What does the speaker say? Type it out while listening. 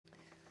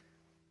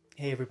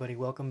Hey everybody,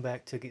 welcome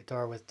back to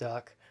Guitar with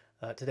Doc.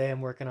 Today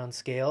I'm working on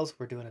scales.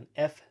 We're doing an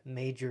F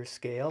major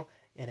scale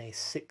in a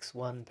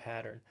 6/1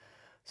 pattern.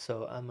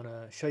 So I'm going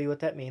to show you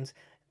what that means.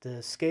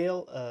 The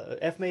scale,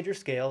 F major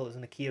scale is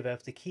in the key of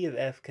F. The key of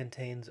F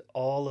contains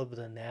all of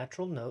the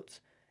natural notes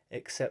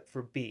except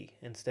for B.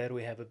 Instead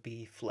we have a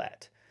B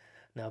flat.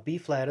 Now B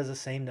flat is the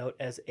same note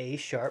as A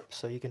sharp,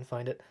 so you can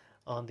find it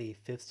on the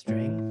 5th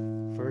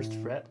string, 1st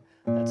fret.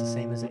 That's the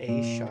same as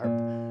A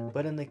sharp.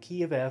 But in the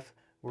key of F,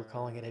 we're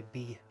calling it a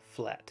B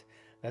flat.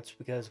 That's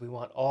because we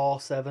want all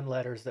 7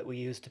 letters that we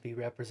use to be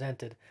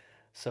represented.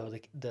 So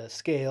the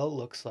scale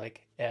looks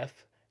like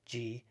F,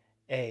 G,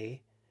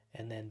 A,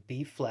 and then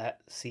B flat,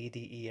 C,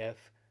 D, E,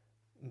 F,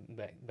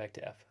 back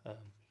to F.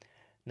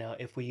 Now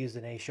if we used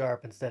an A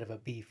sharp instead of a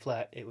B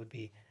flat, it would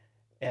be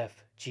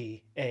F,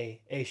 G, A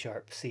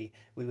sharp, C.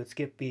 We would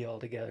skip B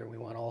altogether. We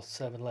want all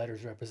 7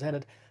 letters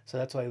represented, so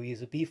that's why we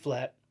use a B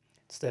flat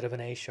instead of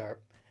an A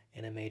sharp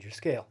in a major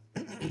scale.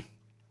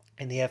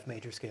 In the F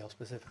major scale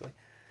specifically.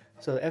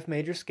 So the F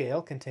major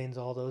scale contains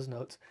all those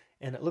notes,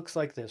 and it looks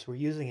like this. We're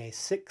using a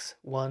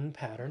 6/1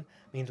 pattern,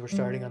 means we're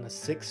starting on the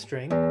 6th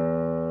string,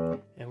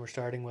 and we're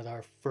starting with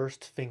our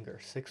first finger,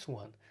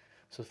 6/1.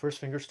 So the first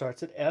finger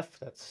starts at F,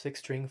 that's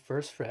 6th string,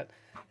 1st fret,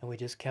 and we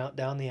just count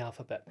down the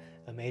alphabet.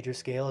 A major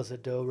scale is a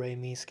do, re,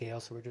 mi scale,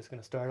 so we're just going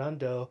to start on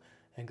do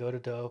and go to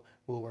do.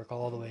 We'll work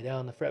all the way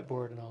down the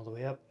fretboard and all the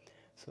way up.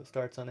 So it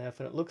starts on F,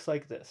 and it looks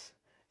like this.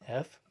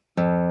 F,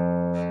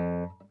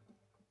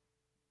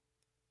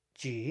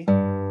 G,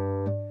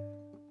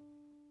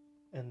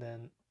 and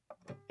then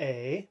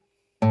A,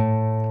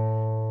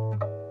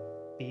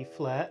 B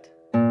flat,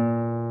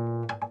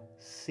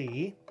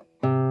 C,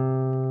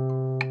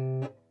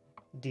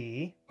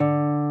 D,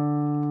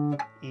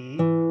 E,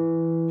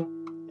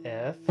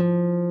 F,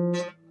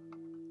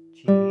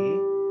 G,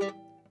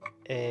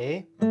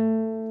 A,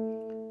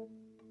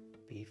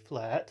 B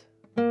flat,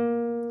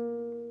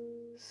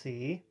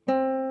 C.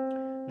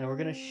 Now we're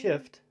going to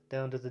shift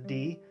down to the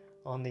D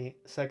on the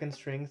 2nd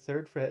string,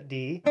 3rd fret,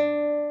 D,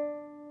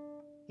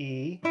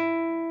 E,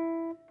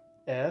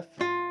 F,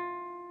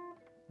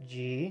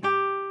 G,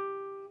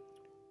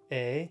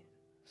 A,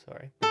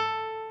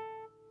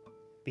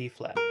 B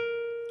flat,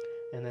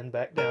 and then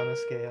back down the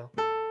scale.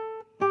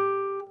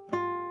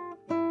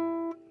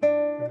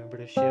 Remember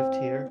to shift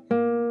here.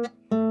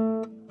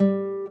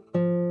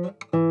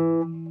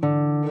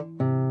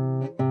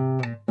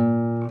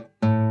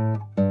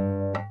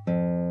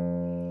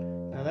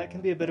 Now that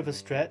can be a bit of a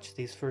stretch,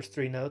 these first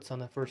 3 notes on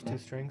the first 2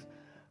 strings.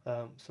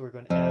 So we're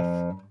going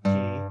F, G,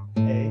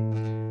 A.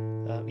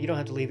 You don't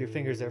have to leave your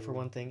fingers there for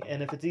one thing,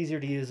 and if it's easier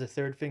to use the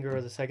 3rd finger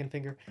or the 2nd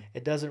finger,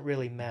 it doesn't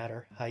really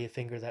matter how you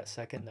finger that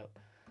 2nd note.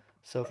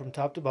 So from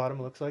top to bottom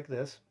it looks like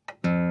this.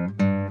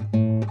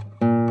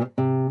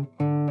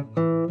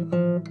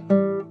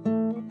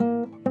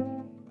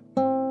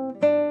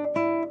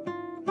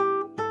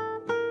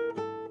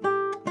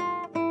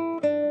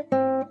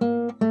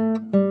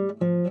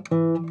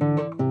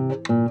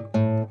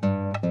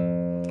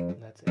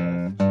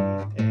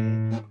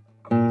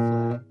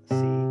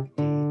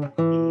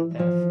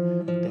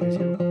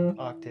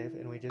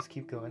 And we just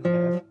keep going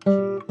F, G,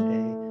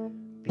 A,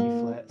 B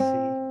flat, C,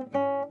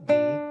 D,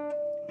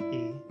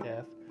 E,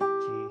 F, G,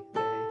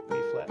 A, B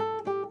flat,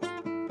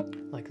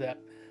 like that.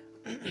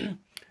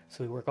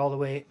 So we work all the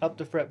way up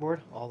the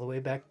fretboard, all the way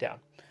back down.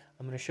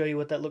 I'm going to show you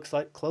what that looks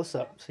like close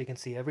up so you can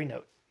see every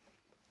note.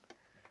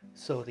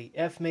 So the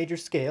F major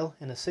scale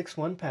in a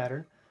 6/1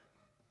 pattern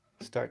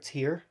starts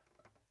here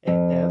at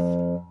F,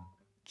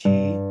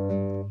 G,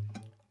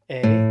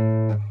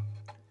 A,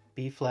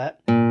 B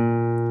flat,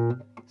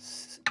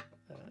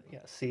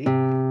 C,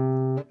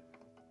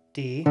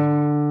 D,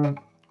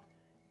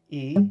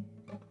 E,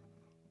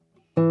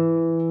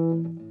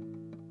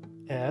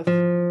 F,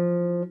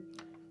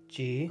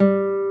 G,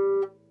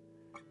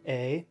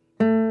 A,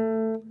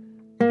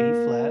 B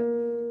flat,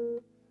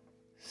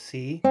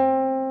 C,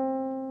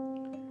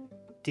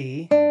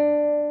 D,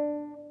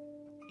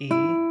 E,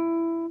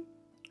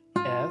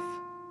 F,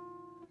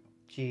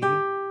 G,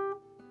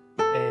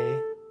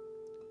 A,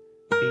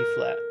 B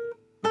flat.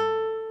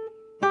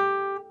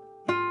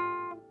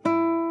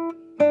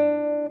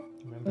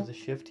 Remember the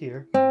shift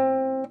here.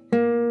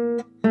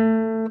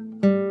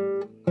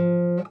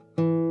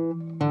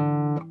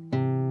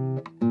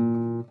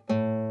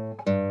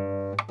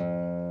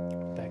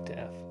 Back to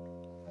F.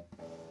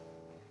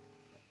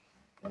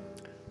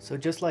 So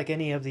just like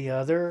any of the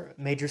other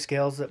major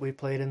scales that we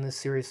played in this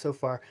series so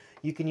far,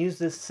 you can use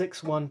this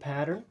 6/1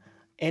 pattern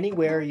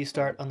anywhere you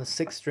start on the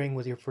 6th string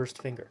with your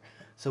first finger.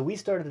 So we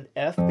started at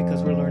F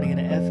because we're learning an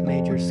F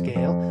major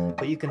scale,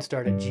 but you can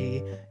start at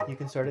G, you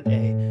can start at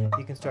A,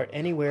 you can start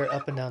anywhere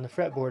up and down the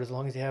fretboard as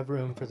long as you have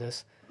room for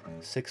this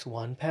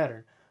 6/1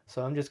 pattern.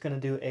 So I'm just going to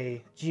do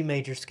a G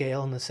major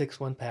scale in the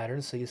 6/1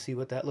 pattern so you see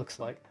what that looks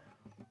like.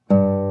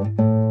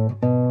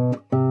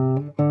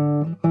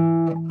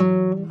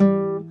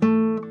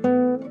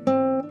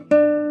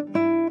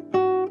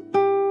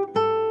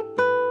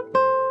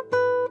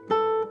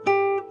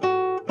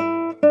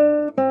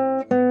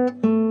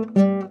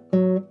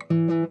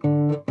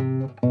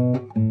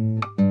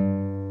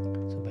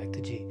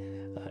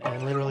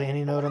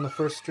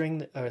 first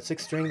string, or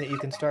sixth string that you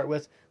can start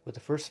with the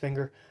first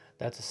finger.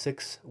 That's a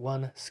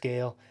 6-1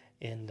 scale,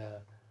 and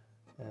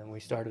we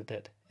started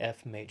at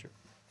F major.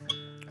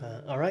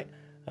 All right,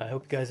 I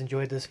hope you guys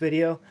enjoyed this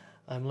video.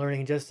 I'm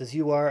learning just as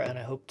you are, and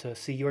I hope to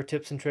see your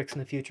tips and tricks in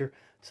the future.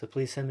 So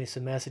please send me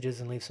some messages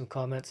and leave some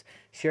comments.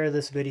 Share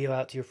this video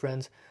out to your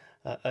friends.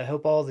 I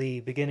hope all the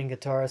beginning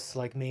guitarists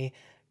like me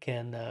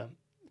can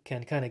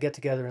kind of get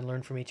together and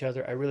learn from each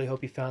other. I really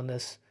hope you found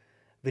this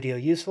video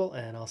useful,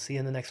 and I'll see you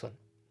in the next one.